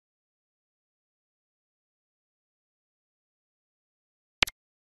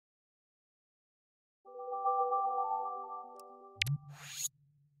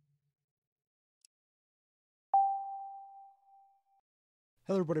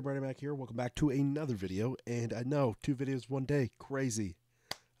Hello everybody, Brandon Mac here. Welcome back to another video. And I know, 2 videos one day. Crazy.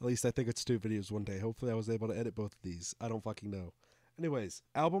 At least I think it's 2 videos one day. Hopefully I was able to edit both of these. I don't fucking know. Anyways,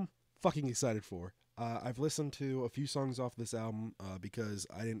 album, fucking excited for. I've listened to a few songs off this album because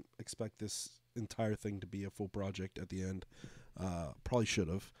I didn't expect this entire thing to be a full project at the end. Probably should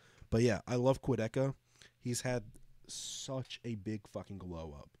have. But yeah, I love Quadeca. He's had such a big fucking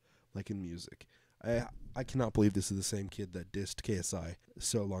glow up, like in music. I cannot believe this is the same kid that dissed KSI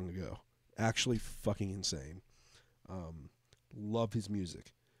so long ago. Actually fucking insane. Love his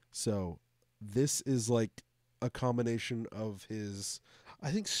music. So this is like a combination of his, I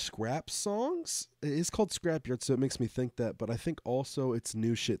think, scrap songs. It is called Scrapyard, so it makes me think that, but I think also it's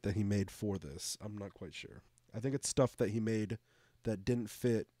new shit that he made for this. I'm not quite sure. I think it's stuff that he made that didn't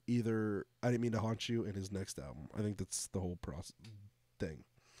fit either I Didn't Mean to Haunt You in his next album. I think that's the whole thing.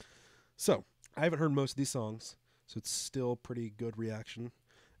 So I haven't heard most of these songs, so it's still pretty good reaction.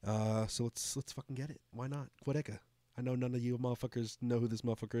 So let's fucking get it. Why not? Quadeca. I know none of you motherfuckers know who this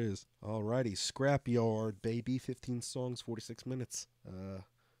motherfucker is. Alrighty, Scrapyard, baby. 15 songs, 46 minutes.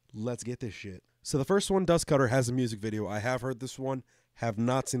 Let's get this shit. So the first one, DUSTCUTTER, has a music video. I have heard this one, have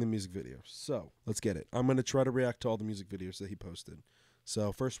not seen the music video. So let's get it. I'm going to try to react to all the music videos that he posted.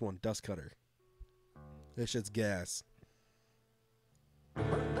 So first one, DUSTCUTTER. This shit's gas.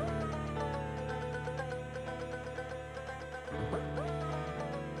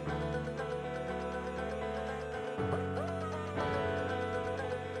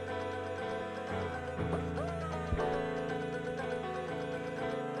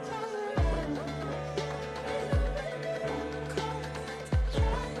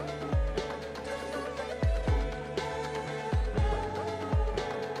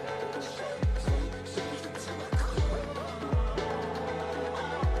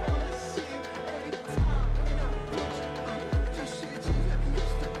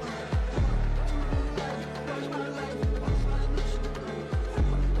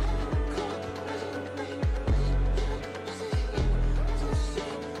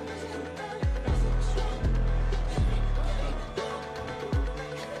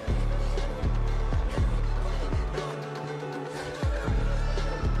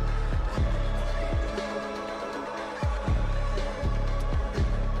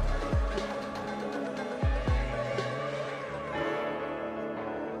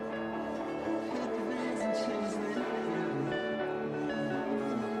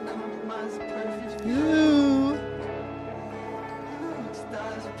 You.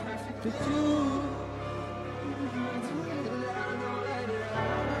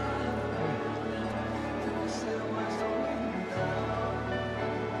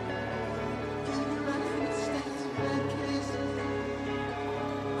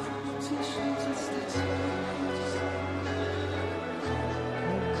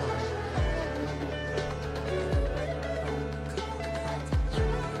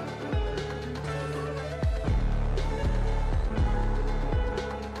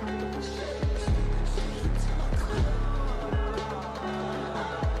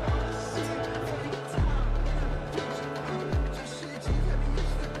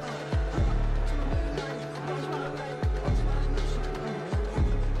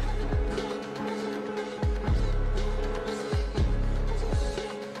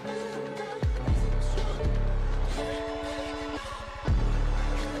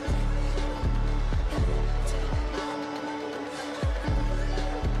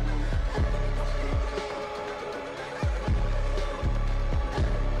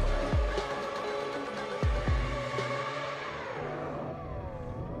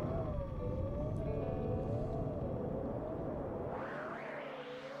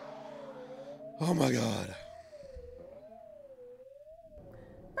 Oh my god.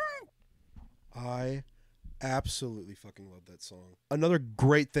 I absolutely fucking love that song. Another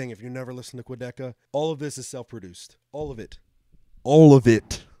great thing, if you never listened to Quadeca, all of this is self-produced. All of it. All of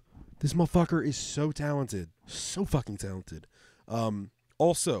it. This motherfucker is so talented. So fucking talented.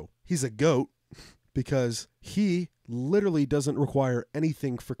 Also, he's a goat because he literally doesn't require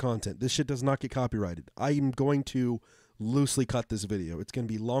anything for content. This shit does not get copyrighted. I am going to loosely cut this video. It's going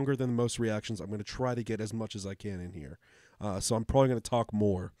to be longer than most reactions. I'm going to try to get as much as I can in here. So I'm probably going to talk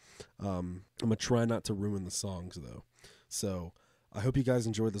more. I'm going to try not to ruin the songs, though. So I hope you guys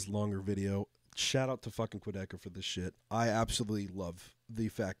enjoyed this longer video. Shout out to fucking Quadeca for this shit. I absolutely love the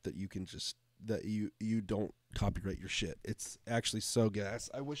fact that you can just, that you don't copyright your shit. It's actually so gas.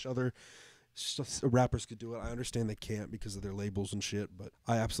 I wish other rappers could do it. I understand they can't because of their labels and shit, but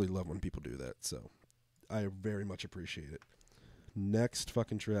I absolutely love when people do that. So I very much appreciate it. Next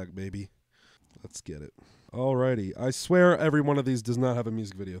fucking track, baby. Let's get it. Alrighty. I swear every one of these does not have a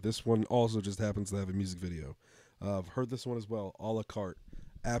music video. This one also just happens to have a music video. I've heard this one as well. A la carte.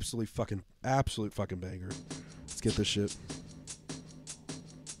 Absolute fucking banger. Let's get this shit.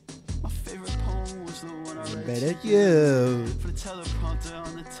 My favorite poem was the one I read Better to you. For the teleprompter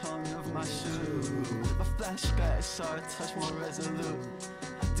on the tongue of my shoe. My flashback saw a touch more resolute.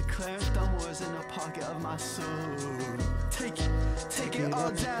 Declaring thumb was in the pocket of my soul. Take it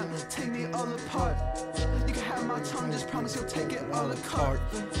all down, take me all apart. You can have my tongue, just promise you'll take it all apart.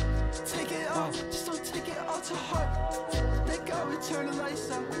 Take it all, just don't take it all to heart. Thank God we turn the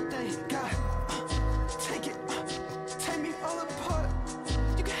lights out, thank God. Take it, take me all apart.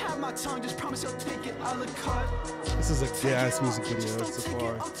 You can have my tongue, just promise you'll take it all apart. This is a gas music video so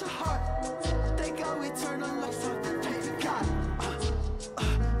far. Thank God we turn the lights out, thank God.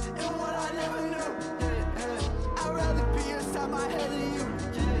 And what I never knew, I'd rather be inside my head than you.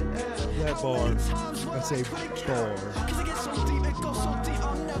 That bar. That's a bar. Cause it gets so deep, it goes so deep,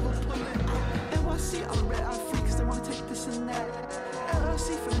 I'll never pull it out. NYC, I'm red, I'm free, cause they wanna take this and that.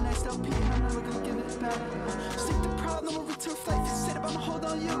 LLC for the next LP, and I'm never gonna give it back. Stick the problem, we'll return flight, sit about to hold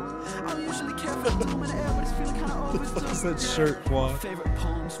on you. I don't usually care for the doom in the air, but it's feeling kinda overdue. What's that shirt, Quad? Favorite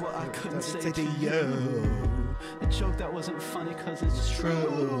poems, what I couldn't say to you. yo. A joke that wasn't funny cause it's true.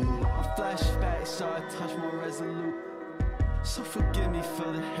 A flashback saw a touch more resolute. So forgive me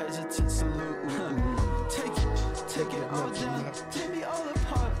for the hesitant salute. Take it all down, take me all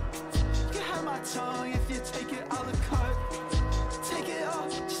apart. You can have my tongue if you take it all apart. Take it all,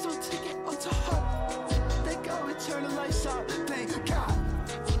 just don't take it all to heart. Thank God we turn the lights out, thank God.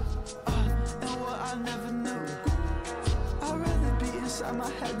 And what I never knew, I'd rather be inside my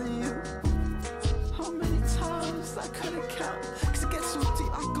head than you. How many times I couldn't count, cause it gets so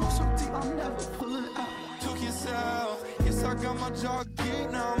deep, I go so deep, I'm never pulling out. Took yourself, yes I got my jaw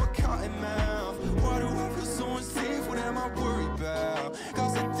geek, now I'm a cotton mouth. Why do I feel so unsafe, what am I worried about?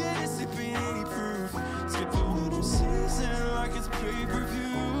 Cause I didn't see any proof. Skip the winter season like it's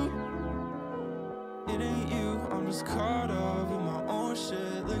pay-per-view. It ain't you, I'm just caught up in my own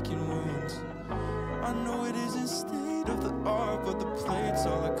shit, licking wounds. I know it isn't state of the art, but the plate's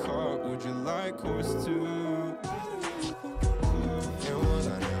all a carte. Would you like course too? And what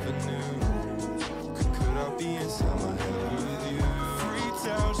I never knew, could I be inside my head with you? Free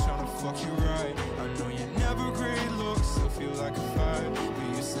towels trying to fuck you right. I know you never great looks, still feel like a fight.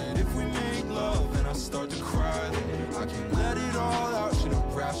 But you said if we make love and I start to cry, then I can let it all out,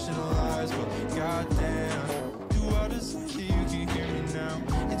 should've rationalized. But goddamn, do I deserve that you can hear me now?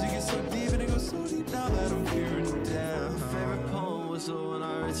 It just gets so deep and it goes so deep now that I'm hearing it down. My favorite poem was the one I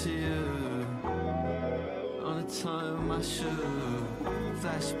read to you. On the tongue of my shoe.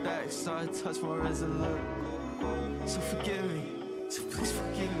 Flashback, saw a touch more resolute. So forgive me, so please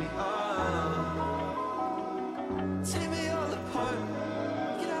forgive me. Take me all apart.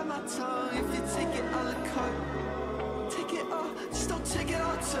 Get out my tongue if you take it all apart. Take it all, just don't take it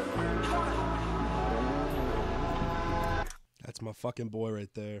all to heart. That's my fucking boy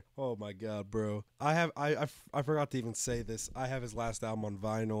right there. Oh my god, bro. I forgot to even say this. I have his last album on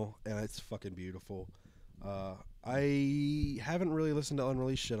vinyl, and it's fucking beautiful. I haven't really listened to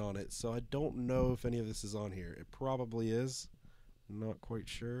unreleased shit on it, so I don't know if any of this is on here. It probably is. I'm not quite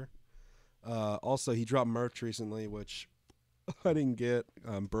sure. Also, he dropped merch recently, which I didn't get.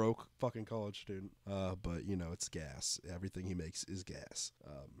 I'm broke, fucking college student. But, you know, it's gas. Everything he makes is gas.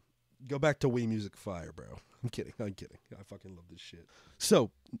 Go back to Wii Music Fire, bro. I'm kidding. I fucking love this shit.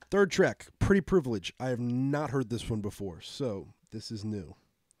 So, third track, Pretty Privilege. I have not heard this one before, so this is new.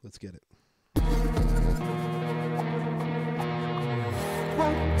 Let's get it.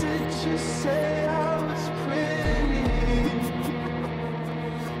 What did you say I was pretty?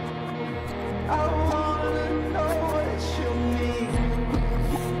 I wanna know what you mean.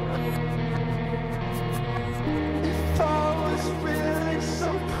 If I was really so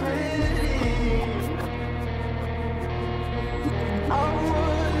pretty, I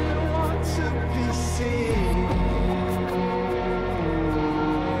wouldn't want to be seen.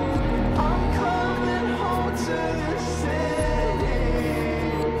 I'm coming home to the city.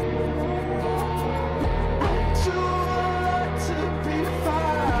 I do a lot to be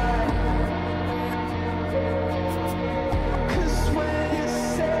fine. 'Cause when you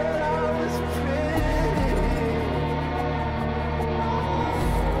said I was pretty,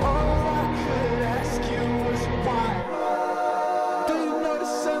 all I could ask you was why. Do you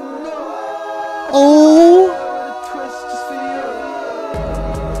notice I'm new? Oh! A twist just for you.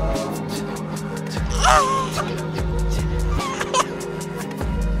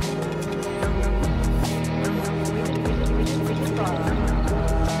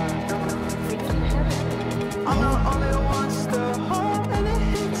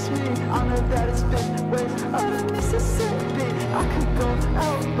 that it's been waves out of Mississippi. I could go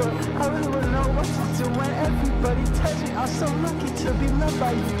out, but I really wouldn't know what to do when everybody tells me I'm so lucky to be loved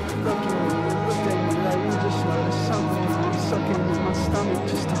by you. Look at me, look at me like you just know there's something. I'm sucking in my stomach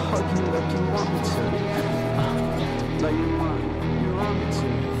just to hug you like you want me to. Like you want me to.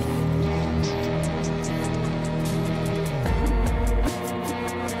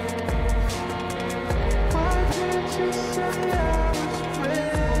 You say I was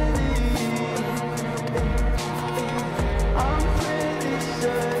pretty. I'm pretty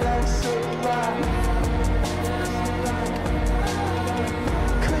sure that's a lie.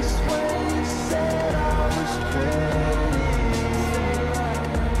 'Cause when you said I was pretty,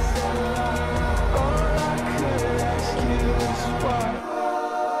 all I could ask you is why.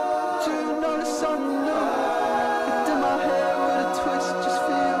 Do you notice something new? I did my hair with a twist just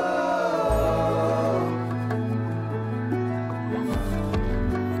for you.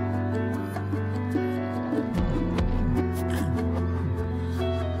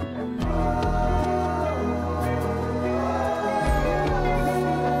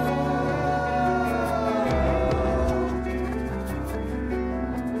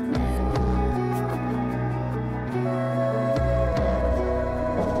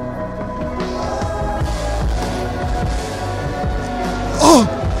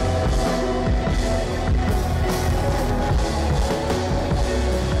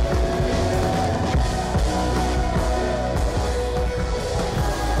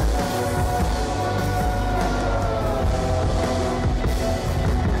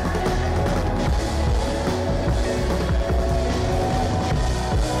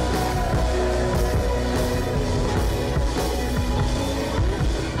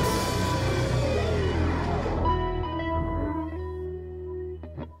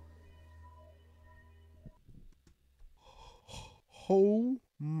 Oh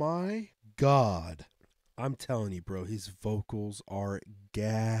my God. I'm telling you, bro, his vocals are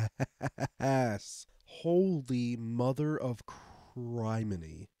gas. Holy mother of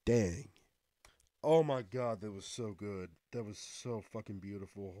criminy. Dang. Oh my God, that was so good. That was so fucking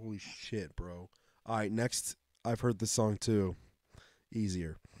beautiful. Holy shit, bro. Alright, next, I've heard this song too.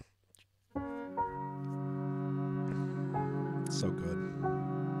 Easier. So good.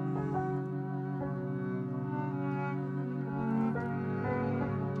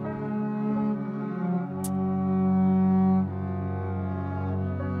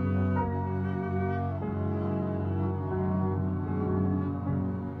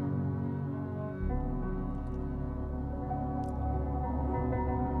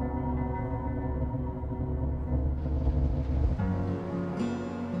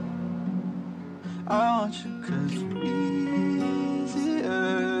 I want you 'cause you're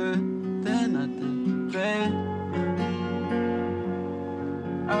easier than nothing, babe.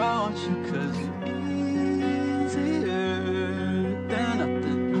 I want you 'cause you're easier than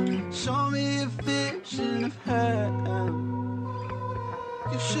nothing. Show me a vision of hell.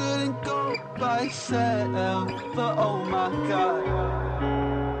 You shouldn't go by yourself, but oh my God,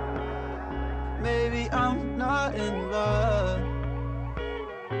 maybe I'm not in love.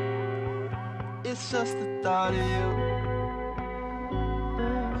 It's just the thought of you.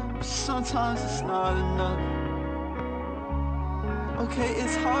 Sometimes it's not enough. Okay,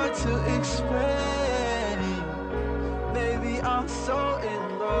 it's hard to explain. Maybe I'm so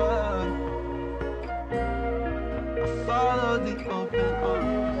in love. I follow the open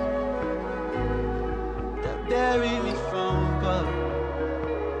arms that bury me from above.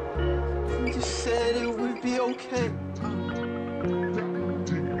 You said it would be okay.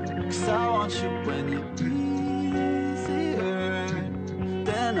 I want you when you're easier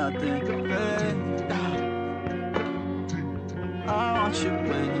than nothing, babe. I want you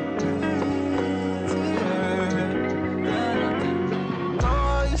when you're easier than nothing.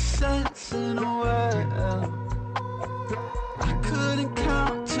 All your sense in a well. I couldn't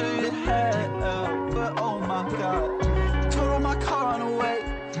count to your head, but oh my God. Total my car on the way.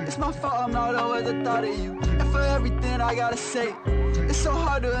 It's my fault I'm not always the thought of you. And for everything I gotta say, it's so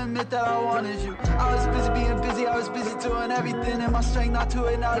hard to admit that I wanted you. I was busy being busy, I was busy doing everything in my strength not to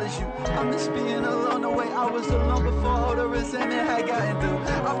acknowledge you. I miss being alone the way I was alone before all the resentment had gotten through.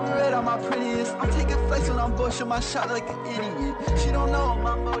 I'm red on my prettiest, I'm taking flights when I'm bullshit my shot like an idiot. She don't know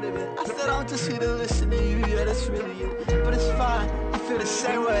my motive is. I said I'm just here to listen to you, yeah that's really it. But it's fine, you feel the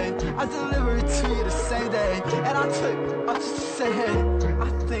same way. I deliver it to you the same day. And I took off just to say hey, I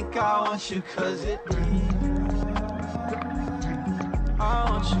think I want you 'cause it I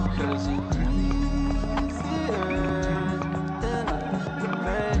want you 'cause you're easier than nothing,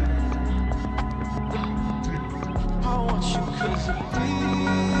 babe. I want you 'cause you're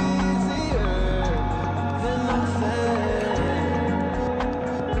easier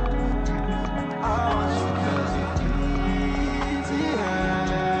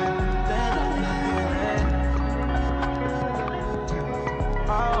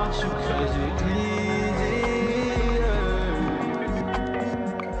I want you 'cause you're easy.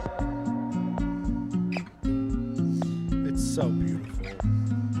 It's so beautiful.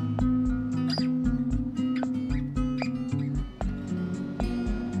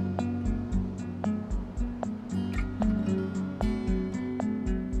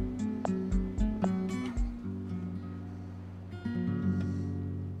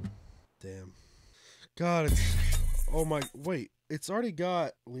 Damn. God, it's... Oh my... Wait, it's already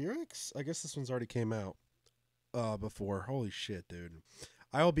got lyrics? I guess this one's already came out before. Holy shit, dude.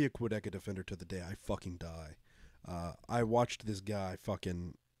 I'll be a Quadeca defender to the day I fucking die. I watched this guy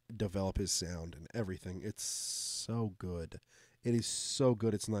fucking develop his sound and everything. It's so good. It is so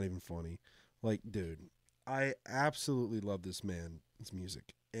good, it's not even funny. Like, dude, I absolutely love this man's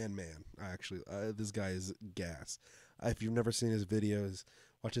music. And man, this guy is gas. If you've never seen his videos,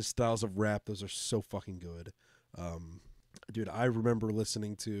 watch his styles of rap. Those are so fucking good. Dude, I remember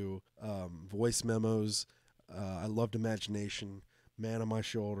listening to voice memos. I loved Imagination, Man on My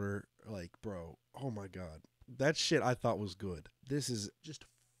Shoulder. Like, bro, oh my God. That shit I thought was good. This is just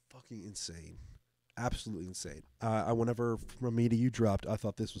fucking insane. Absolutely insane. Whenever From Me to You dropped, I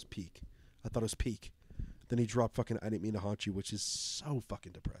thought this was peak. I thought it was peak. Then he dropped fucking I Didn't Mean to Haunt You, which is so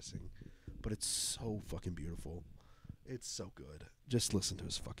fucking depressing. But it's so fucking beautiful. It's so good. Just listen to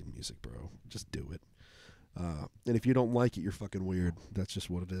his fucking music, bro. Just do it. And if you don't like it, you're fucking weird. That's just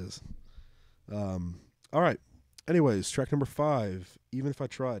what it is. All right. Anyways, track number 5. Even If I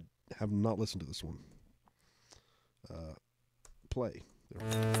Tried, have not listened to this one. Play. Yeah,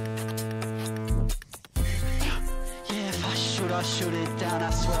 if I shoot it down, I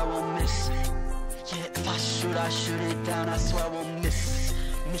swear I won't miss. Yeah, if I shoot it down, I swear I won't miss.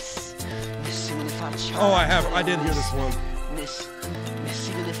 Miss, even if I try. Oh, I did hear this one. Miss,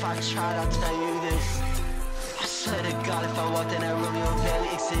 even if I tried, I'll tell you this. I swear to God, if I walked in that room, you would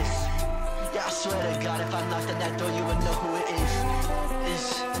barely exist. Yeah, I swear to God, if I knocked at that door, you would know who it is.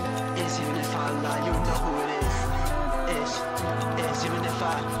 Is, even if I lie, you know who it is. Is, even if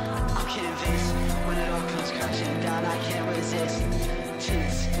I'm convinced. When it all comes crashing down, I can't resist.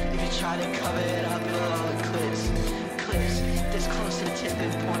 Tense, if you try to cover it up, it'll all eclipse. Clips, this close to the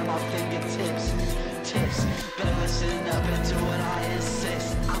tipping point of my fingertips. Tips, better listen up and do what I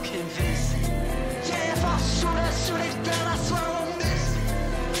insist. I'm convinced. Yeah, if I shoot it down, I swear I won't miss.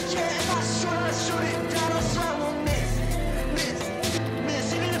 Yeah, if I shoot it down, I swear I won't miss.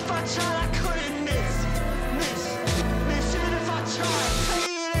 Miss, even if I tried, I couldn't miss. Miss, even if I tried, tell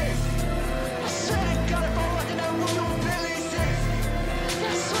you this. I swear to God, if I walked in that room, you would barely exist. Yeah,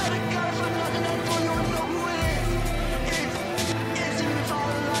 I swear to God, if I knocked on that door, you would know who it is. Is, even if I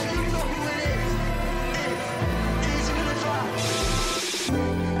lie, you know who it is. Is, even if I...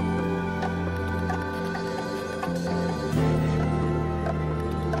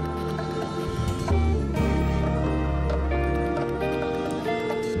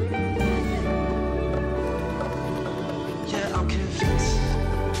 Yeah, I'm convinced.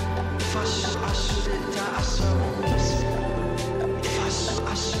 If I shoot it down, I swear I won't miss. If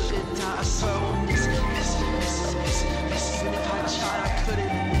I shoot it down, I swear I won't miss. Miss, even if I tried, I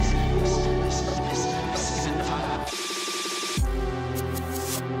couldn't miss. Miss, even if I...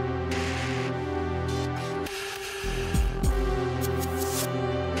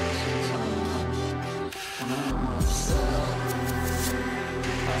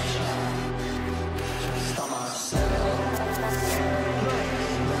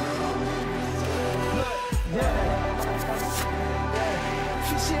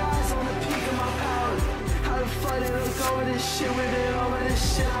 Fix your eyes on the peak of my power. How to fight it, look over this shit with it, over this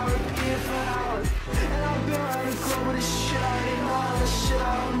shit, I repeat it for hours. And I've been around the globe with this shit, I already know all this shit, I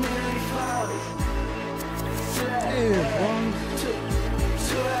don't need any flowers. Damn, 1, 2,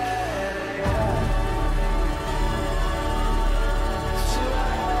 2,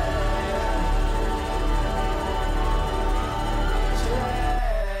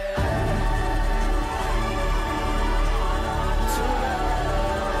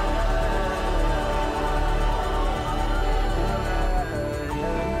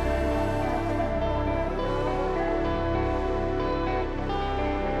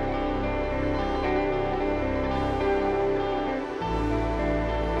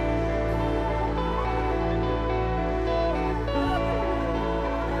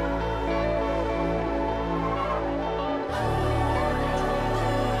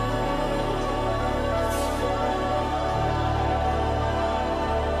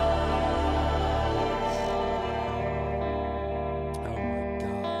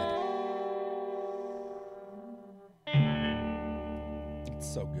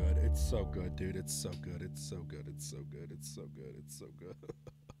 so good. It's so good, dude. It's so good. It's so good. It's so good. It's so good. It's so good.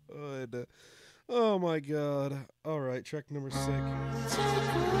 good. Oh my god. Alright, track number 6.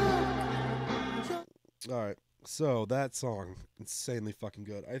 Alright, so that song, insanely fucking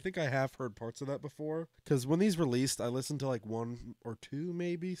good. I think I have heard parts of that before, because when these released, I listened to like 1 or 2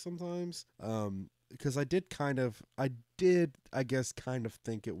 maybe sometimes. Because I guess kind of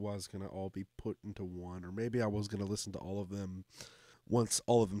think it was gonna all be put into one, or maybe I was gonna listen to all of them once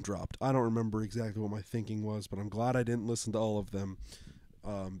all of them dropped. I don't remember exactly what my thinking was, but I'm glad I didn't listen to all of them,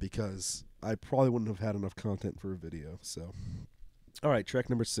 because I probably wouldn't have had enough content for a video. So, all right, track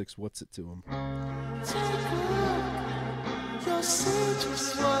number 6. What's it to him? You'll see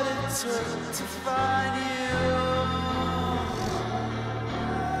just what it took to find you.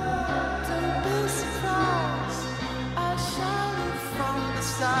 Don't be surprised, I shouted from the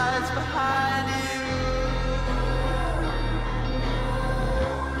sides behind you.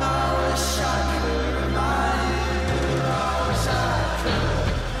 I wish I could remind you, I wish I could.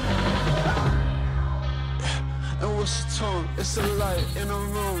 And what's the tone? It's a light in a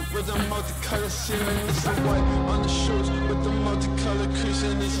room with a multicolored ceiling. It's a white on the shoes with the multicolored crease,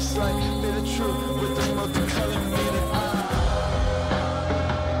 and it's just like bit of truth with the multicolored meaning.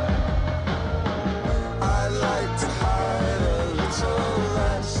 I like to hide a little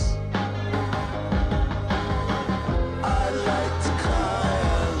less. I like to cry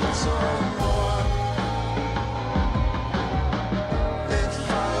a little more. If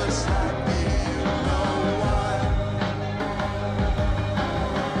I was happy, you know why.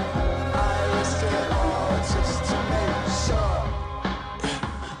 I risk it all just to make sure.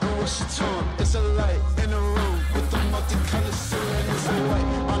 And what's the tone? It's a light in a room with the multicolored ceiling. It's a white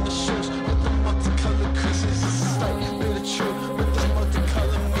on the shoes with the multicolored creases. It's a slight bit of truth with the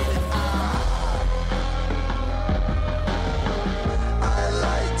multicolored meaning. I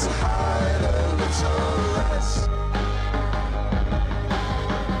like to hide a little less.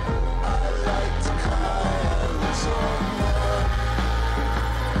 I like to cry a little more.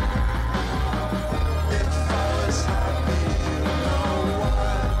 If I was happy, you know why.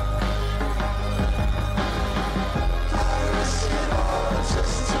 I risk it all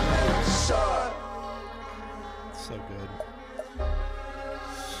just to make sure. So good.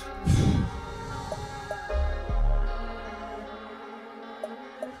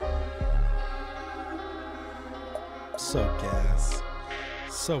 So gas.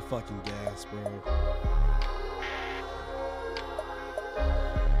 So fucking gas, bro.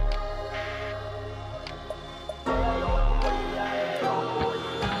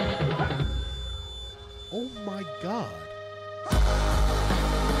 Oh my god.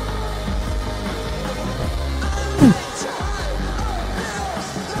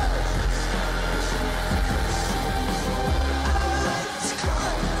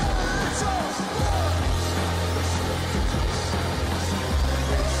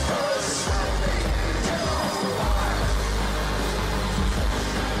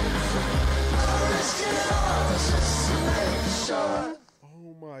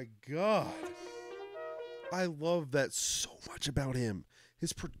 Oh my god. I love that so much about him.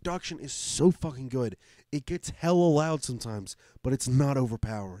 His production is so fucking good. It gets hella loud sometimes, but it's not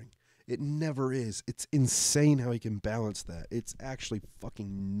overpowering. It never is. It's insane how he can balance that. It's actually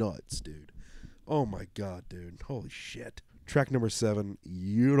fucking nuts, dude. Oh my god, dude. Holy shit. Track number 7,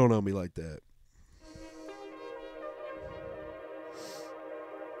 You Don't Know Me Like That.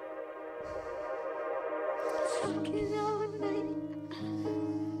 Talking all night,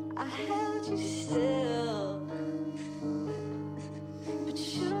 I held you still, but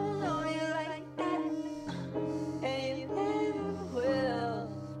you don't know me like that, and you never will.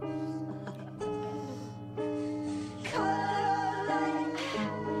 Color light,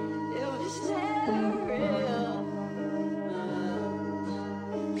 it was never real.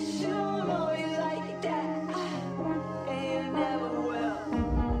 'Cause you don't know me like that, and you never will.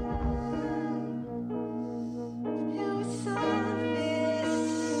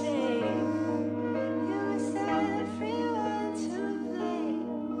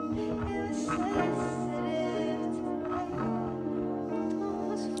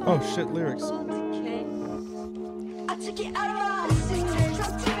 Oh shit, lyrics. I took it out of my secrets,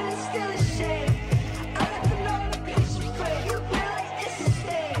 I'm timid and still ashamed. I let them know the pitch was great, you feel like it's a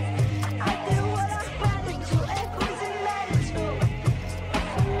stage. I did what I had to do, and wasn't mad at you.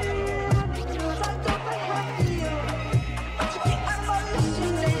 For me, because I thought I had for you. I took it out of my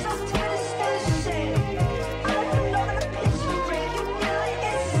listening days, I'm timid and still ashamed. I let them know the pitch was great, you feel like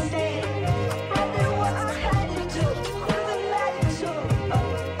it's a stage. I did what I had to do, wasn't mad at you.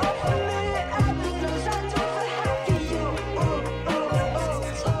 For me,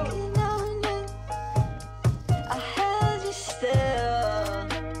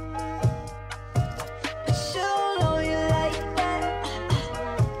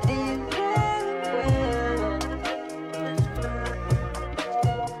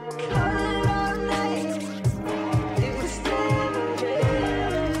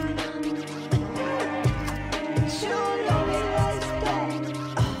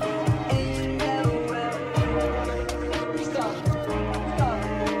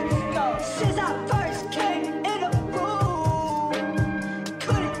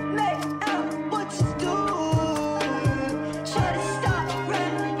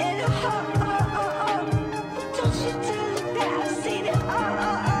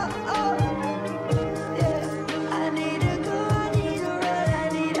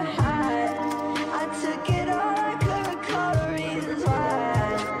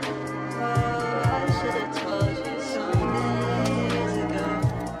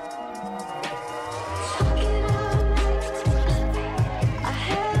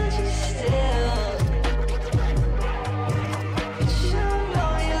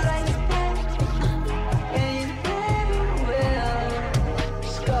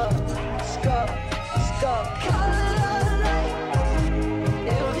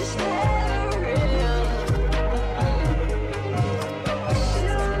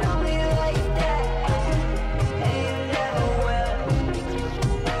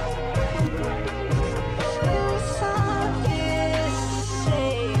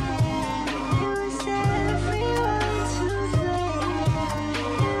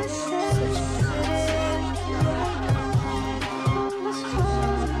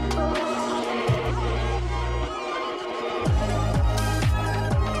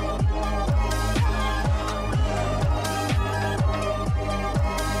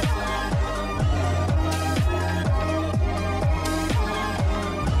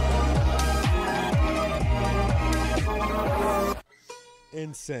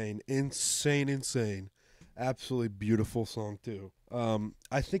 Insane, insane, insane. Absolutely beautiful song too.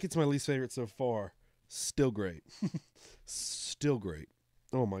 I think it's my least favorite so far. Still great. Still great.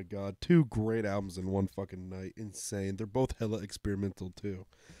 Oh my god, 2 great albums in one fucking night. Insane. They're both hella experimental too.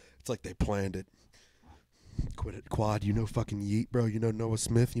 It's like they planned it. Quit it, Quad. You know fucking Yeet, bro. You know Noah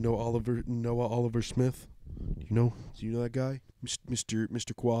Smith. You know Noah Oliver Smith. Do you know that guy,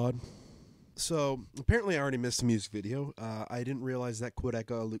 Mr. Quad? So apparently, I already missed a music video. I didn't realize that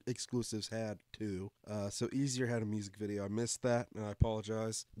Quadeca exclusives had too. So Easier had a music video. I missed that, and I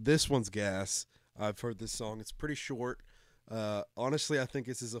apologize. This one's gas. I've heard this song. It's pretty short. Honestly, I think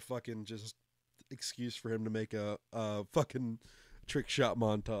this is a fucking just excuse for him to make a fucking trick shot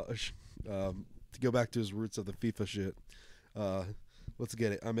montage. To go back to his roots of the FIFA shit. Let's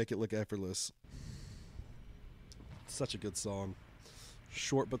get it. I make it look effortless. Such a good song.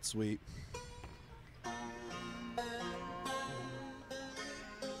 Short but sweet.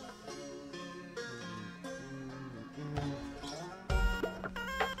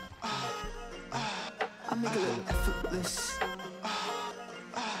 I make it look effortless.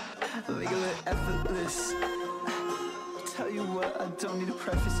 I make it look effortless. Tell you what, I don't need to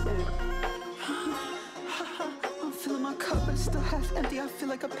preface it. I'm filling my cup, but it's still half empty. I feel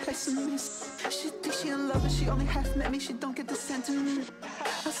like a pessimist. She thinks she in love, but she only half met me. She don't get the sentiment.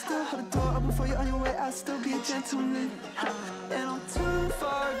 I still hold the door open for you on your way. I'll still be a gentleman. And I'm too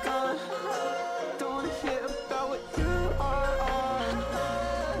far gone. Don't wanna hear about what you are on.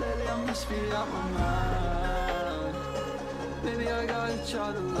 Lately I must be out my mind. Maybe I gotta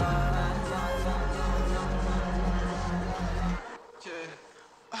draw the line.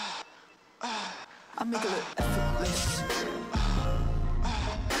 I make it look effortless.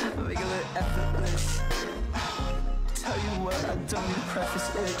 I make it look effortless. Tell you what, I don't need to preface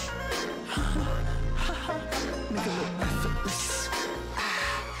it. Make it look effortless.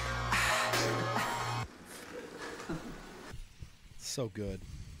 So good.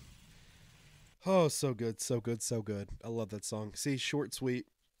 Oh, so good, so good, so good. I love that song. See, short, sweet,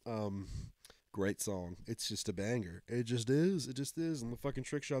 great song. It's just a banger. It just is. It just is. And the fucking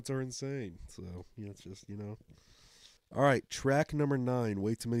trick shots are insane. So, yeah, it's just, All right, track number 9,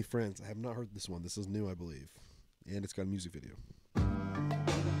 Way Too Many Friends. I have not heard this one. This is new, I believe. And it's got a music video.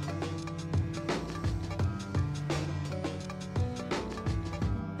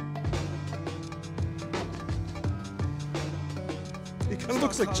 It kind of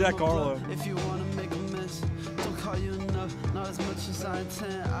looks like Jack Harlow. If you wanna make a mess, don't call you enough. Not as much as I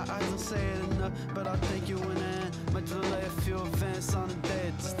intend. I don't say it enough, but I'll thank you in the end. Might delay a few events on the day,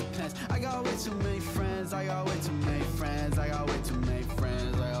 it just depends. I got way too many friends. I got way too many friends. I got way too many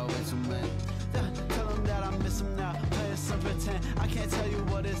friends. I got way too many. Tell them that I miss them now. Play some pretend. I can't tell you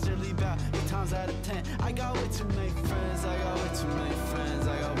what it's really about. 8 times out of 10. I got way too many friends. I got way too many friends.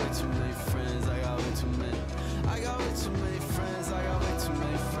 I got way too many friends. I got way too many. I got way too many friends. I got way too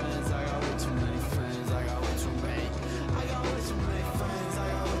many friends. I got way too many friends. I got way too many. I got way too many friends. I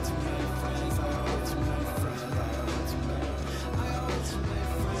got way too many friends. I got way too many friends. I got way too many. I got way too many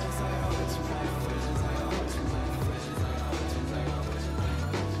friends. I got way too many friends. I got way too many friends. I got way too many.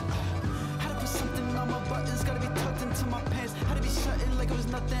 Had to put something on my buttons. Gotta be tucked into my pants. Had to be shutting like it was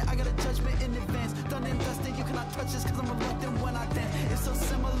nothing. I got a judgment in advance. Done and dusted. You cannot touch this 'cause I'm reluctant when I dance. It's so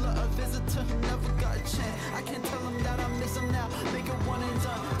similar. A visitor who never got a chance. I can't tell them that I miss them now. Make it one and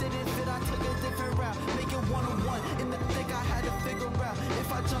done. Didn't fit, I took a different route. Make it one-on-one. In the thick, I had to figure out.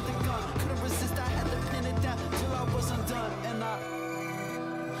 If I jumped the gun, couldn't resist, I had to pin it down till I wasn't done. And I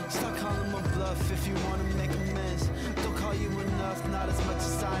stop calling my bluff if you wanna make amends. Don't call you enough, not as much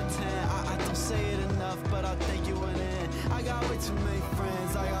as I intend. I don't say it enough, but I'll thank you in the end. I got way too many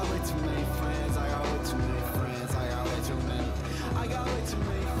friends. I got way too many friends. I got way too many friends. I got way too many. I got way too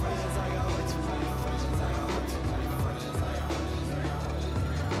many friends. I got way too many friends. I got way too many friends. I got way too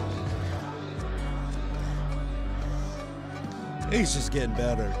many. He's just getting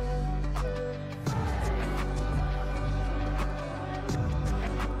better.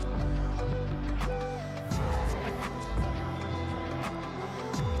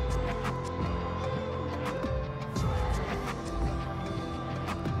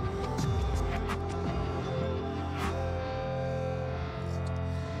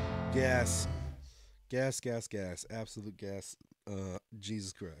 Gas. Gas. Absolute gas.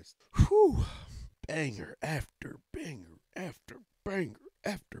 Jesus Christ. Whew. Banger after banger after banger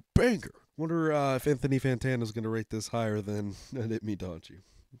after banger. Wonder if Anthony Fantana's going to rate this higher than I Didn't Mean to Haunt You.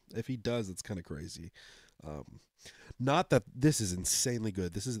 If he does, it's kind of crazy. Not that this is insanely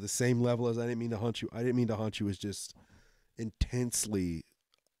good. This is the same level as I Didn't Mean to Haunt You. I Didn't Mean to Haunt You is just intensely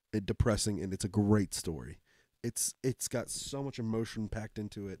depressing, and it's a great story. It's got so much emotion packed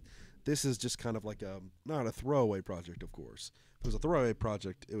into it. This is just kind of like not a throwaway project, of course. If it was a throwaway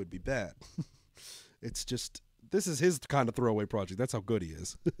project, it would be bad. It's just, this is his kind of throwaway project. That's how good he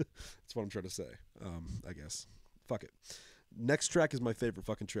is. That's what I'm trying to say, I guess. Fuck it. Next track is my favorite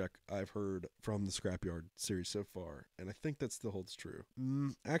fucking track I've heard from the Scrapyard series so far, and I think that still holds true.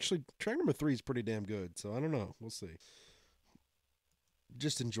 Actually, track number 3 is pretty damn good, so I don't know. We'll see.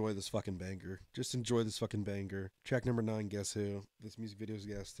 Just enjoy this fucking banger. Just enjoy this fucking banger. Track number 9, Guess Who? This music video is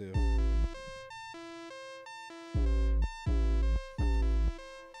Guess Who?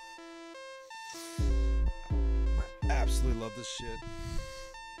 Absolutely love this shit.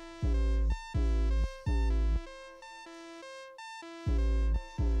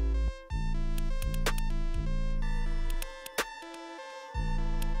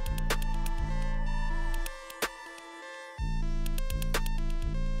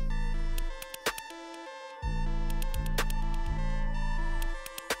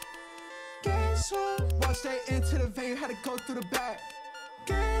 Guess who? Walked straight into the venue, had to go through the back.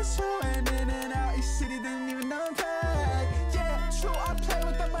 Guess who? And in and out each city, didn't even know that. Yeah, true, I play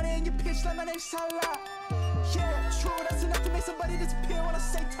with the money and you pitch like my name's Salah. Yeah, true, that's enough to make somebody disappear when I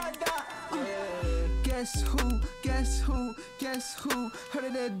say tie dye. Guess who? Guess who? Guess who? Heard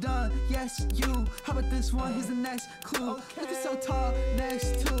it, they're done. Yes, you. How about this one? Here's the next clue. Looking so tall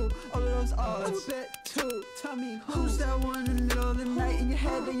next to all of those odds. I bet too. Tell me who's that one in the middle of the night in your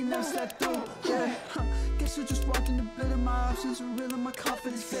head that you never slept through? Yeah. Guess who just walked in the bed of my options are real and my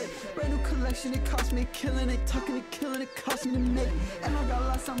confidence fit. Brand new collection, it cost me a killing it, tucking it, killing it, cost me to make. And I got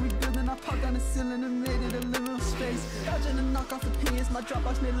lost, I'm rebuilding. I popped down the ceiling and made it a living space. Dodging the knockoff opinions, my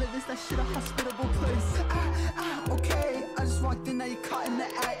Dropbox made living that shit a hospitable place. Okay, I just walked in, now you caught in the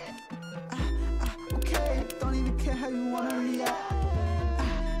act. Okay, don't even care how you wanna react.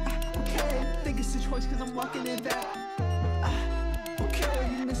 Okay, think it's a choice cause I'm walking in that.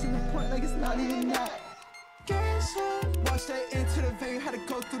 Okay, you're missing the point like it's not even that. Guess who? Walked straight into the venue, had to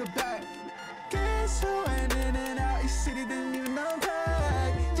go through the back. Guess who? And in and out each city, didn't even know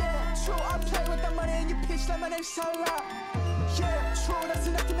that. Yeah, true, I play with the money and you pitch like my name's Salah. Yeah, true, that's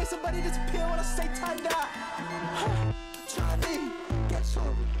enough to make somebody disappear when I say tie dye. Try me, guess who?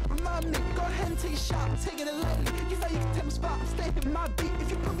 Remind me, go ahead and take a shot, I'm taking it lightly. You thought you could take my spot, I'm staying in my beat if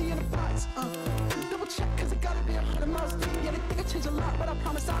you put me in a box. Double check, cause it gotta be 100 miles deep. Yeah, they think I changed a lot, but I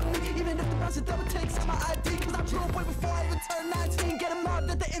promise I'll leave. Even if the bounce of double takes out my ID, cause I drew away before I even turned 19. Get them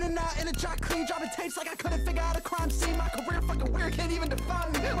mobbed at the in and out in a dry clean, dropping tapes like I couldn't figure out a crime scene. My career fucking weird, can't even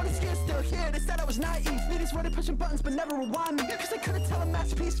define me. All these kids still here, they said I was naive. Meetings where they pushing buttons but never rewind me, cause they couldn't tell a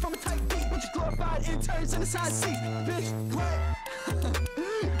masterpiece from a tight beat. Bunch of glorified interns in the side seats. Bitch, great.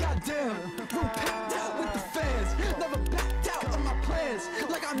 Goddamn, room packed out with the fans. Never backed out of my plans,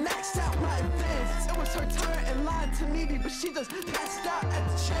 like I maxed out my advance. It was her turn and lied to me, but she just passed out at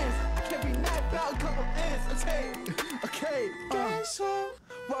the chance. I can't be mad about a couple ends, okay. Guess who?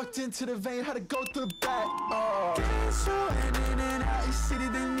 Walked into the vein, had to go through the back. Guess who? And in and out each city,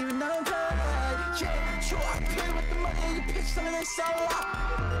 didn't even know that. Yeah, true, I play with the money and you pitch something they sell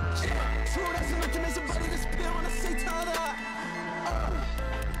out. Yeah, true, that's enough to make somebody disappear when I say tie dye.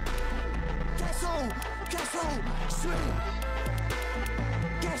 Guess who? Guess who? Sleep.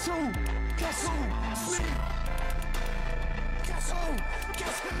 Guess who? Guess who? Sleep. Guess who?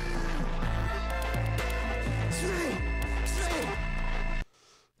 Guess who? Sleep. Sleep.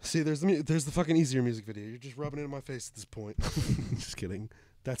 See, there's the fucking easier music video. You're just rubbing it in my face at this point. Just kidding.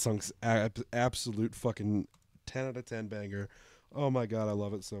 That song's absolute fucking 10 out of 10 banger. Oh my god, I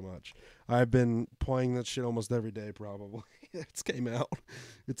love it so much. I've been playing that shit almost every day, probably. It came out.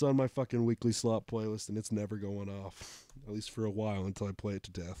 It's on my fucking weekly slot playlist, and it's never going off. At least for a while, until I play it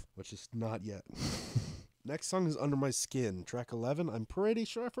to death. Which is not yet. Next song is Under My Skin, track 11. I'm pretty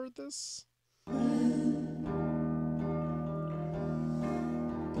sure I've heard this.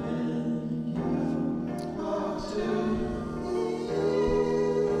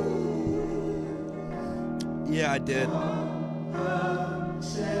 Yeah, I did.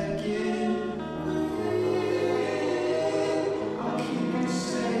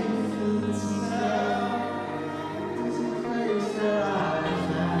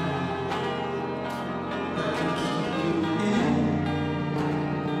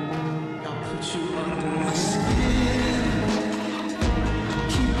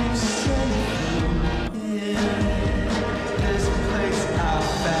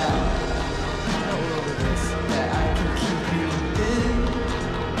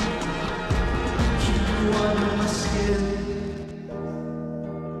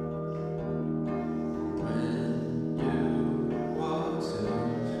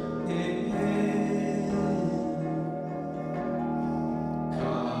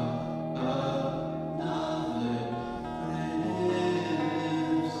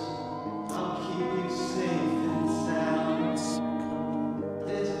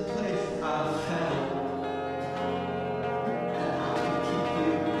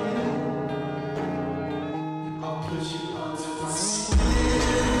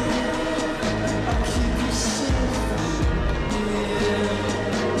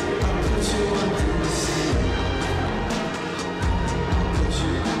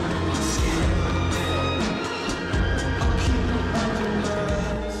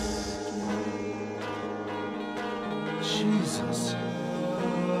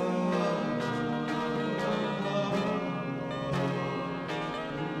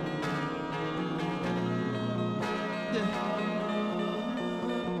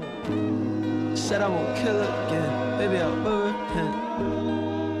 Said I won't kill again, baby I will repent.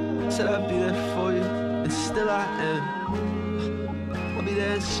 Said I'd be there for you, and still I am. I'll be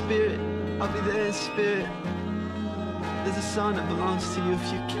there in spirit, I'll be there in spirit. There's a song that belongs to you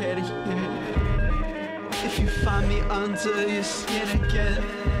if you care to hear it. If you find me under your skin again,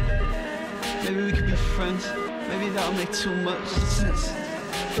 maybe we could be friends, maybe that'll make too much sense.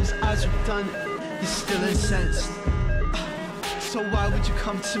 Those eyes were done, you're still incensed. So why would you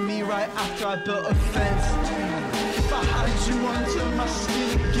come to me right after I built a fence? If I had you under my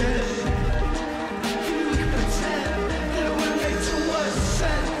skin again, maybe we could pretend that it wouldn't make too much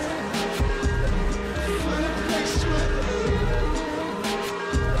sense. For the place where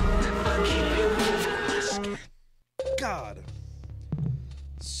I'll keep you under my skin. God.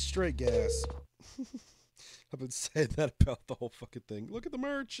 Straight gas. I've been saying that about the whole fucking thing. Look at the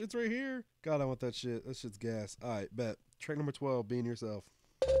merch. It's right here. God, I want that shit. That shit's gas. Alright, bet. Track number 12, Being Yourself.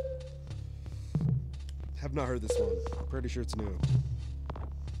 Have not heard this one. Pretty sure it's new.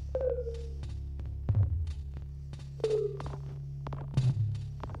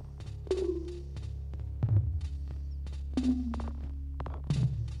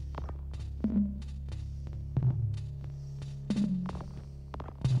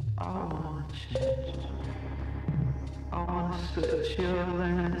 I wanna change. I wanna switch your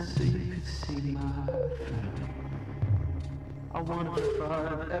lens so you can see my friend. I wanna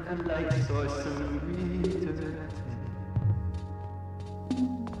find every light source and redirect it.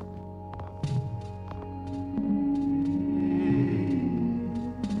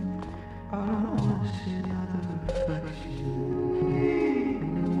 I don't wanna see another reflection.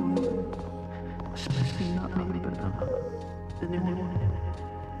 Anyone, especially not me, but anyone.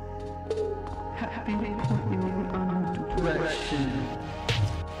 Happy point you in another direction.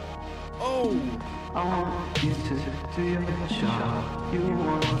 Oh! I want you to do your job. You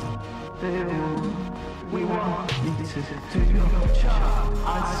want, they want, we want you to do your job. I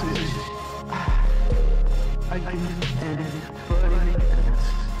switch, I give anybody else.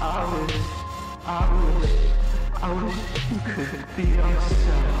 I wish you could be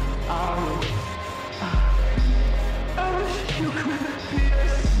yourself. I wish you could be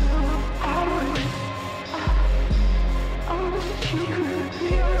yourself. I wish you could be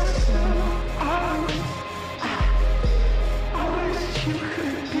yourself. I wish you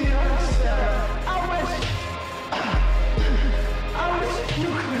could be yourself. I wish you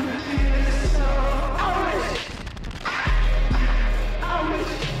could be yourself.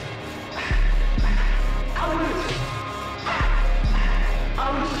 I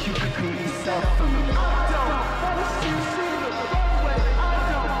wish you could be yourself for me. I don't wanna see you the wrong way. I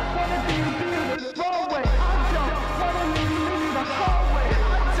don't wanna be the wrong way. I don't wanna leave the hallway.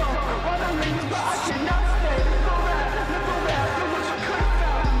 I don't wanna leave, but I cannot stay. Look around, do what you could have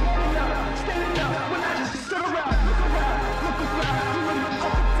found. Standing up when I just stood around. Look around, you look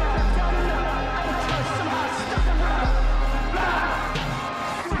up and down and up. I was trying to somehow stuck around.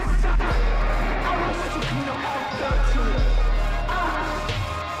 I wish you could know how it felt to me.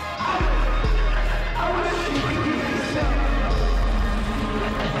 I wish you could be yourself.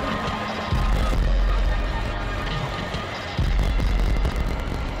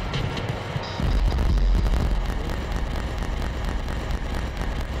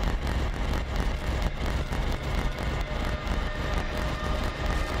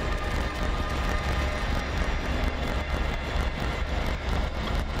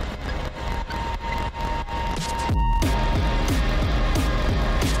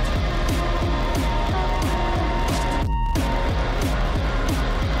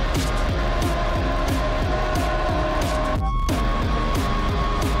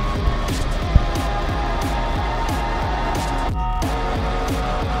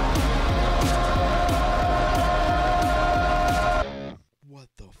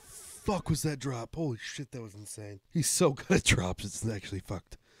 Fuck was that drop? Holy shit, that was insane. He's so good at drops, it's actually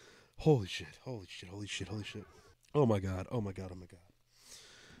fucked. Holy shit, holy shit, holy shit, holy shit. Oh my god, oh my god, oh my god.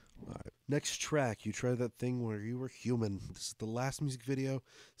 Alright, next track, You Tried That Thing Where You Were Human. This is the last music video,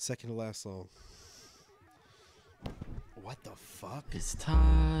 second to last song. What the fuck? It's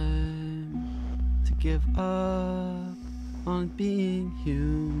time to give up on being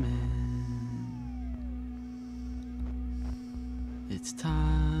human. It's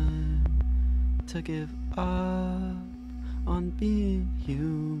time to give up on being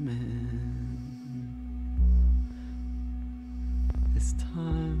human. It's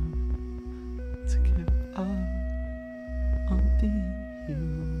time to give up on being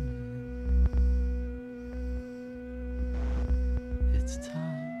human. It's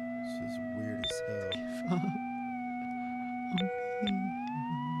time This is weird as hell. to give up on being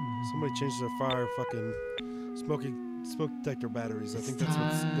human. Somebody finally changed their fire fucking smoke detector batteries. I think that's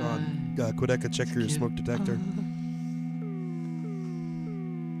what's gone. Quadeca, check your smoke detector.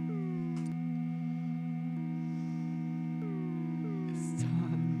 It's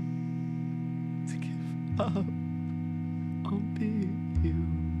time to give up on being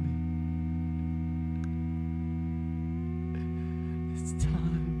human. It's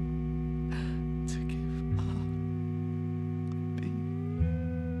time to give up on being.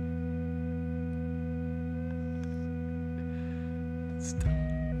 It's time.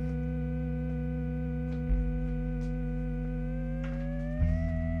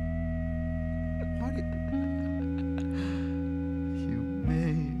 Why did... You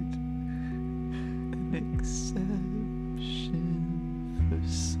made an exception for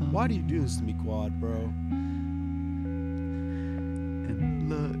some. Why do you do this to me, Quad, bro? And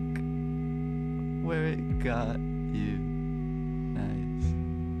look where it got you. Nice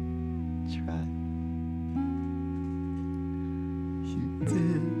try. You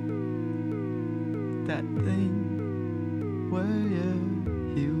did that thing where you're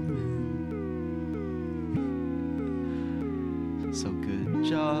human. So good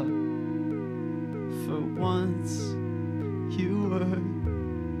job. For once you were.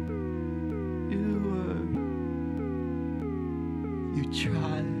 You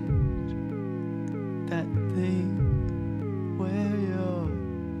tried that thing where you're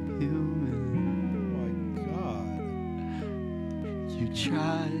human. Oh my god. You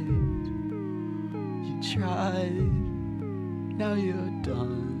tried, now you're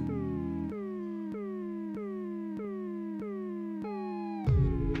done.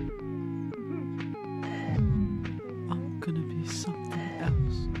 I'm gonna be something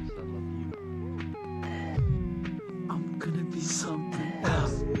else. I'm gonna be something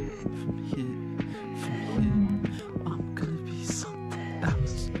else. From here. I'm gonna be something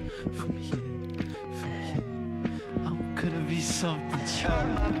else. From here. I'm gonna be something. Try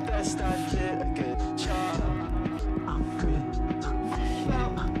my best, I did a good job. I'm good.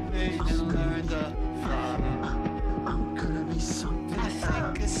 I'm learned the vibe. I'm gonna be something. I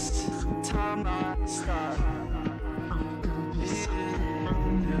think it's time I start. I'm gonna be something.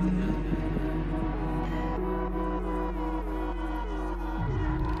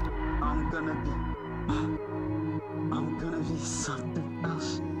 I'm gonna be something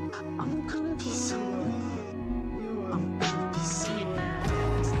else. I'm gonna be something. I'm gonna be something.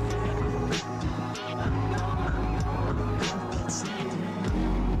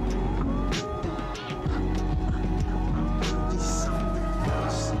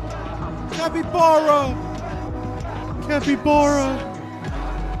 Capybara! Capybara!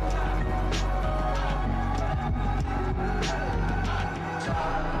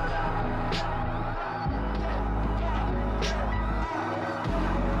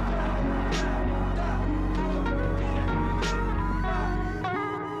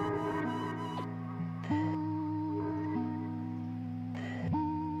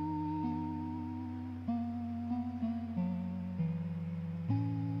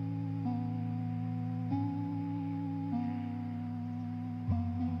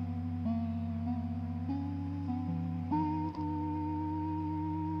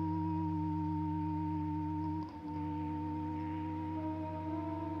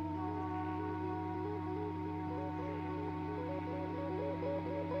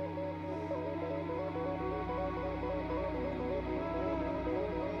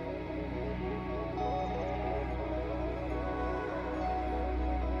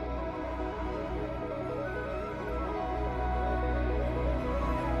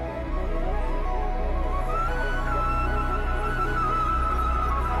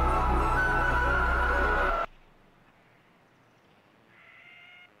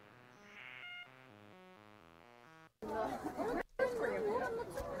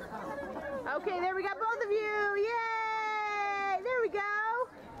 Okay, there we got both of you. Yay! There we go.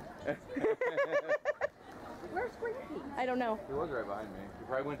 Where's Squeaky? I don't know. He was right behind me. He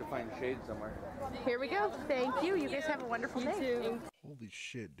probably went to find shade somewhere. Here we go. Thank you. You guys have a wonderful day. Holy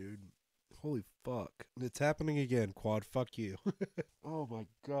shit, dude. Holy fuck. It's happening again, Quad. Fuck you. Oh my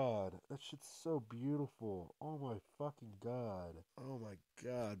god. That shit's so beautiful. Oh my fucking god. Oh my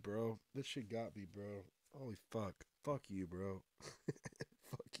god, bro. This shit got me, bro. Holy fuck. Fuck you, bro.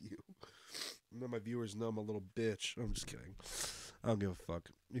 Fuck you. Now my viewers know I'm a little bitch. I'm just kidding. I don't give a fuck.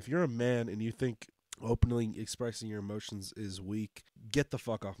 If you're a man and you think openly expressing your emotions is weak, get the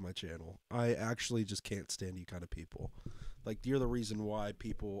fuck off my channel. I actually just can't stand you kind of people. Like, you're the reason why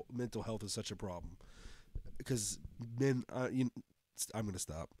mental health is such a problem. Because men, I'm gonna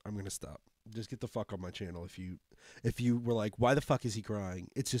stop. Just get the fuck on my channel if you were like, why the fuck is he crying?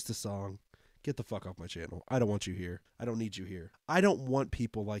 It's just a song. Get the fuck off my channel. I don't want you here. I don't need you here. I don't want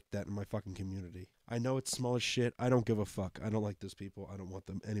people like that in my fucking community. I know it's small as shit. I don't give a fuck. I don't like those people. I don't want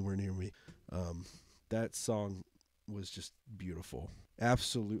them anywhere near me. That song was just beautiful.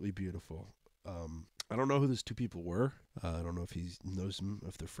 Absolutely beautiful. I don't know who those two people were. I don't know if he knows them,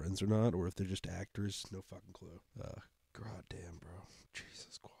 if they're friends or not, or if they're just actors. No fucking clue. God damn, bro.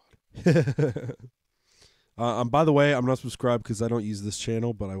 Jesus God. By the way, I'm not subscribed because I don't use this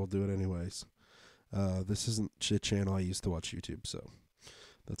channel, but I will do it anyways. This isn't a channel I used to watch YouTube, so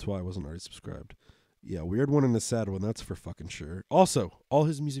that's why I wasn't already subscribed. Yeah, weird one and a sad one, that's for fucking sure. Also, all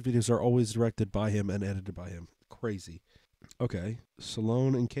his music videos are always directed by him and edited by him. Crazy. Okay,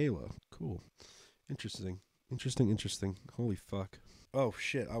 Salone and Kayla. Cool. Interesting. Interesting. Holy fuck. Oh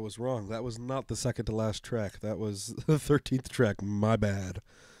shit, I was wrong. That was not the second to last track. That was the 13th track. My bad.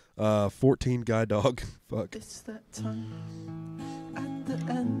 14 Guy Dog. Fuck. It's that time at the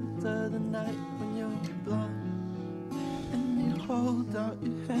end of the night when you're blind and you hold out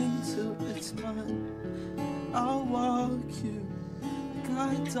your hand till it's mine. I'll walk you,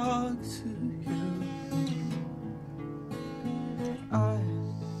 guide dog to you.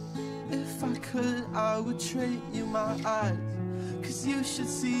 If I could, I would trade you my eyes, 'cause you should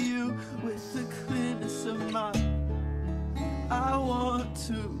see you with the clearness of mine. I want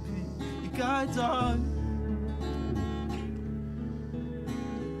to be your guide dog.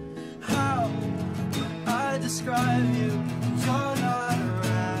 How I describe you, you're not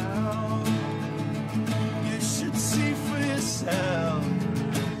around. You should see for yourself.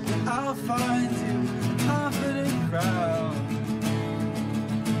 I'll find you a confident crowd.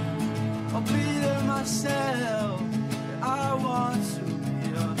 I'll be there myself. I want to be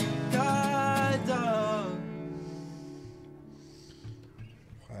your guide dog.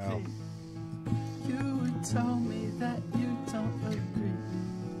 Wow. You would tell me that you don't agree,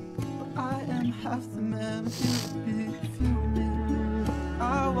 but I am half the man you'd be if you knew.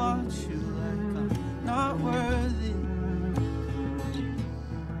 I watch you like I'm not worthy.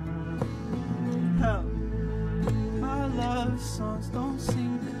 Hell, my love songs don't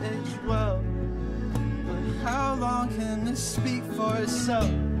seem to age well, but how long can this speak for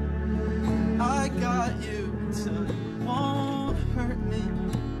itself? I got you till it won't hurt me.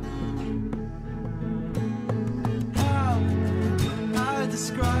 How I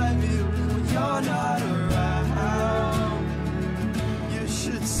describe you when you're not around. You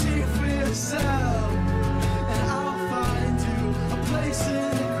should see for yourself, and I'll find you a place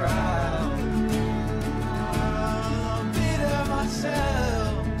in the crowd. I'll be there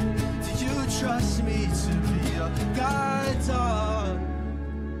myself. Do you trust me to be your guide dog?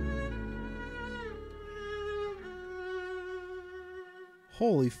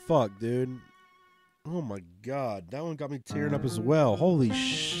 Holy fuck, dude. Oh my god. That one got me tearing up as well. Holy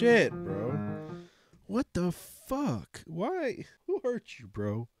shit, bro. What the fuck? Why? Who hurt you,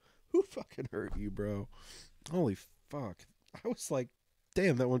 bro? Who fucking hurt you, bro? Holy fuck. I was like,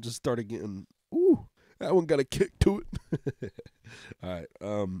 damn, that one just started getting... Ooh. That one got a kick to it. Alright.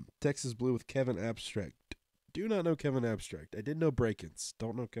 Texas Blue with Kevin Abstract. Do not know Kevin Abstract. I did know Break-Ins.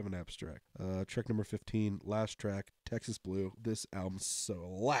 Don't know Kevin Abstract. Track number 15. Last track. Texas Blue. This album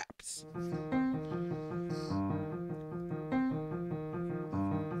slaps.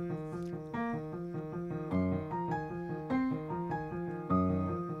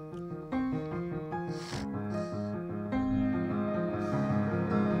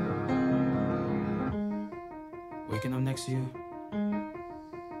 Waking up next to you.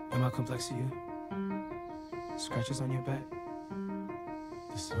 Am I complex to you? Scratches on your back.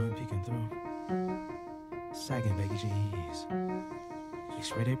 The sun peeking through. Sagging baggy jeans.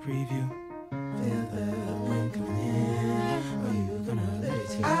 X-rated preview. Feel the wind coming in. Are you gonna let it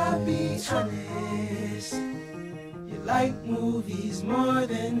take? I'll be honest. You like movies more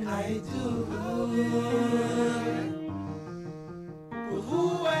than I do. But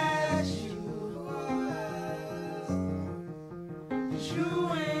who asked you? You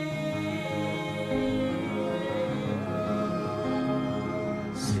ain't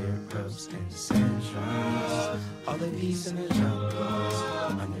syrups and centrals, all the beats in the jungles,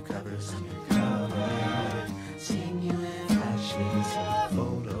 undercovers undercover, seeing you in flashes,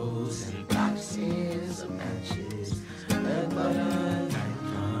 photos and boxes of matches, red button,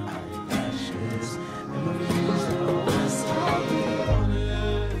 icon, eyelashes, memories of what's all we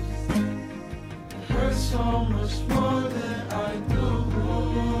wanted. It hurts so much more than I do.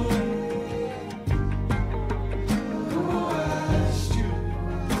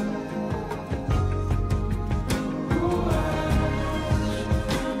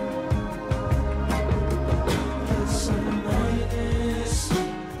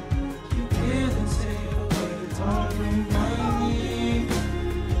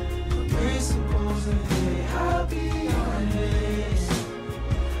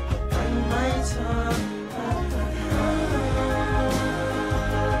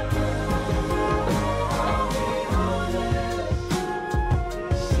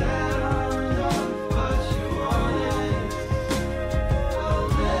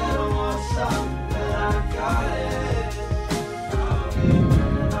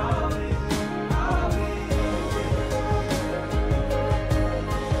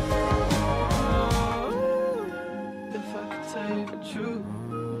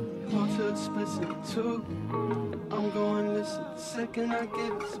 go too explicit too. I'm going listen. The second I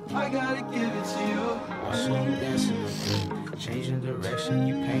give it, so I gotta give it to you. Watching you dancing up there, changing direction,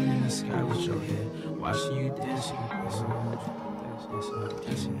 you painting the sky with your head. Watching you dancing, dancing.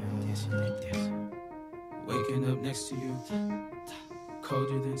 Waking up next to you,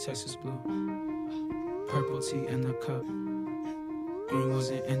 colder than Texas blue. Purple tea in the cup, green was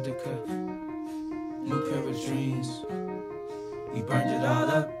an indica. New pair of dreams, we burned it all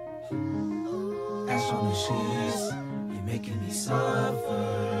up. Ash on the sheets, you're making me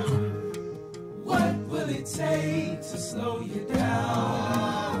suffer. What will it take to slow you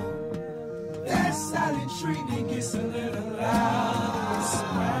down? That silent treatment gets a little loud.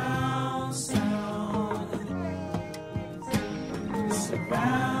 Surround sound,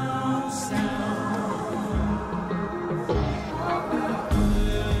 surround sound.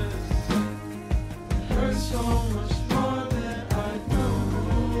 Hurts so much more than I know.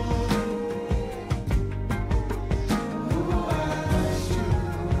 Who asked you?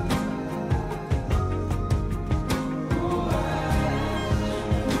 Who asked you?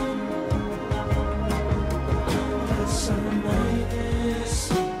 That summer night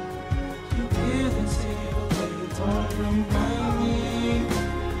is you give and take it away. Don't remind me.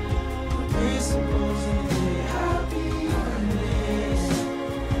 We're supposed to be happy on this.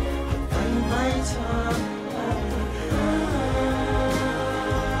 I find my time.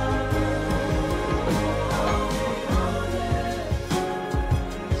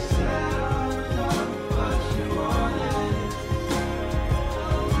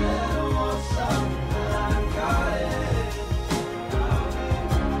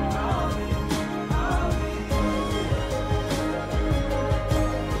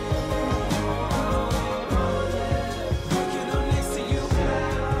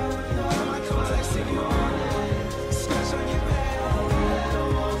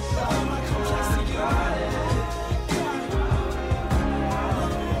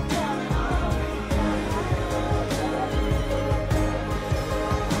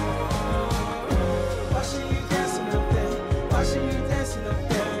 Watching you dancing up there, watching you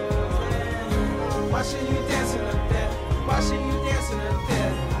dancing up there, watching you dancing up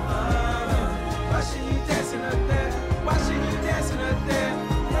there, watching you dancing up there, watching you,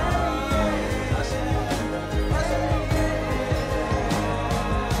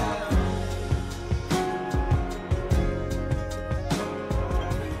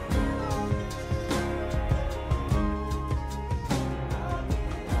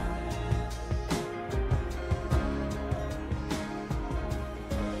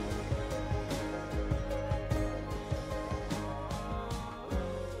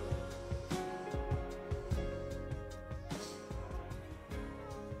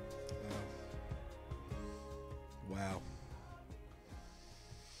 Wow.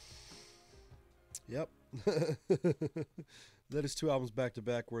 Yep. That is 2 albums back to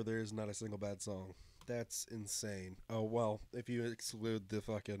back where there is not a single bad song. That's insane. Oh, well, if you exclude the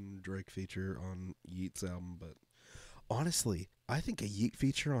fucking Drake feature on Yeat's album, but honestly, I think a Yeat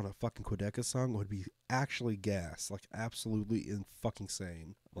feature on a fucking Quadeca song would be actually gas. Like, absolutely fucking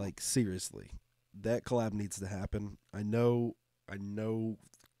insane. Like, seriously. That collab needs to happen. I know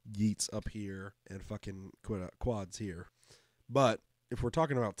Yeat's up here and fucking Quad's here. But if we're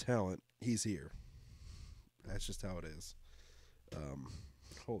talking about talent, he's here. That's just how it is.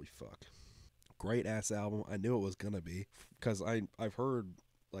 Holy fuck. Great ass album. I knew it was gonna be, because I've heard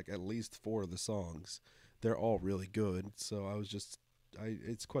like at least 4 of the songs. They're all really good. So I was just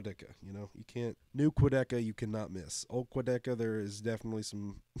it's Quadeca, you know. You can't new Quadeca you cannot miss. Old Quadeca, there is definitely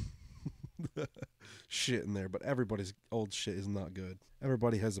some shit in there, but everybody's old shit is not good.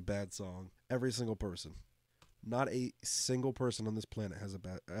 Everybody has a bad song. Every single person. Not a single person on this planet has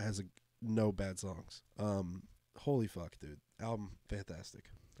no bad songs. Holy fuck, dude. Album fantastic.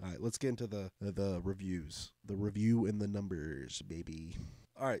 All right, let's get into the reviews. The review and the numbers, baby.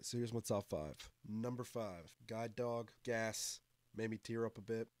 All right, so here's my top 5. Number 5, Guide Dog, Gas, made me tear up a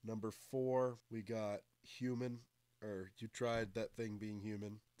bit. Number 4, we got Human, or You Tried That Thing Being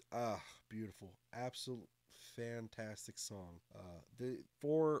Human. Ah, beautiful. Absolute fantastic song. The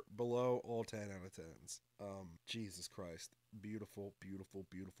 4 below, all 10 out of 10s. Jesus Christ. Beautiful, beautiful,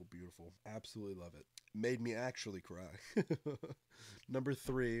 beautiful, beautiful. Absolutely love it. Made me actually cry. Number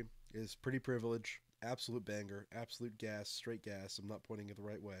 3 is Pretty Privilege. Absolute banger. Absolute gas. Straight gas. I'm not pointing it the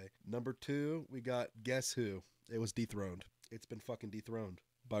right way. Number 2, we got Guess Who. It was dethroned. It's been fucking dethroned.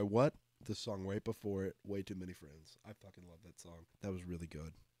 By what? The song right before it, Way Too Many Friends. I fucking love that song. That was really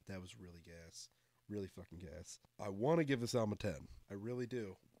good. That was really gas. Really fucking gas. I want to give this album a 10. I really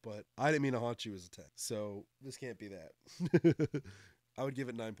do. But I didn't mean to haunt you as a 10. So this can't be that. I would give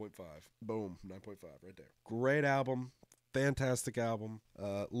it 9.5. Boom, 9.5 right there. Great album. Fantastic album.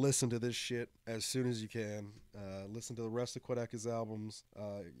 Listen to this shit as soon as you can. Listen to the rest of Quadeca's albums.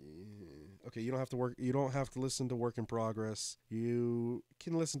 Okay, you don't have to work. You don't have to listen to Work in Progress. You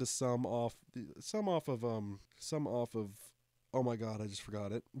can listen to some off of. Oh my god, I just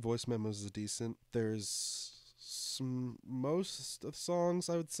forgot it. Voice Memos is decent. There's most of the songs,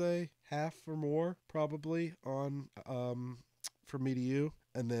 I would say half or more probably on From Me to You.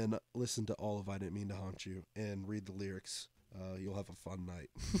 And then listen to all of I Didn't Mean to Haunt You and read the lyrics. You'll have a fun night.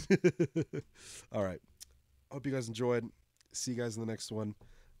 All right. Hope you guys enjoyed. See you guys in the next one.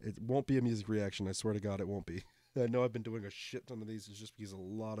 It won't be a music reaction. I swear to God, it won't be. I know I've been doing a shit ton of these. It's just because a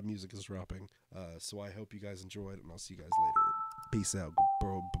lot of music is dropping. So I hope you guys enjoyed, and I'll see you guys later. Peace out.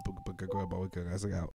 Bro, guys out.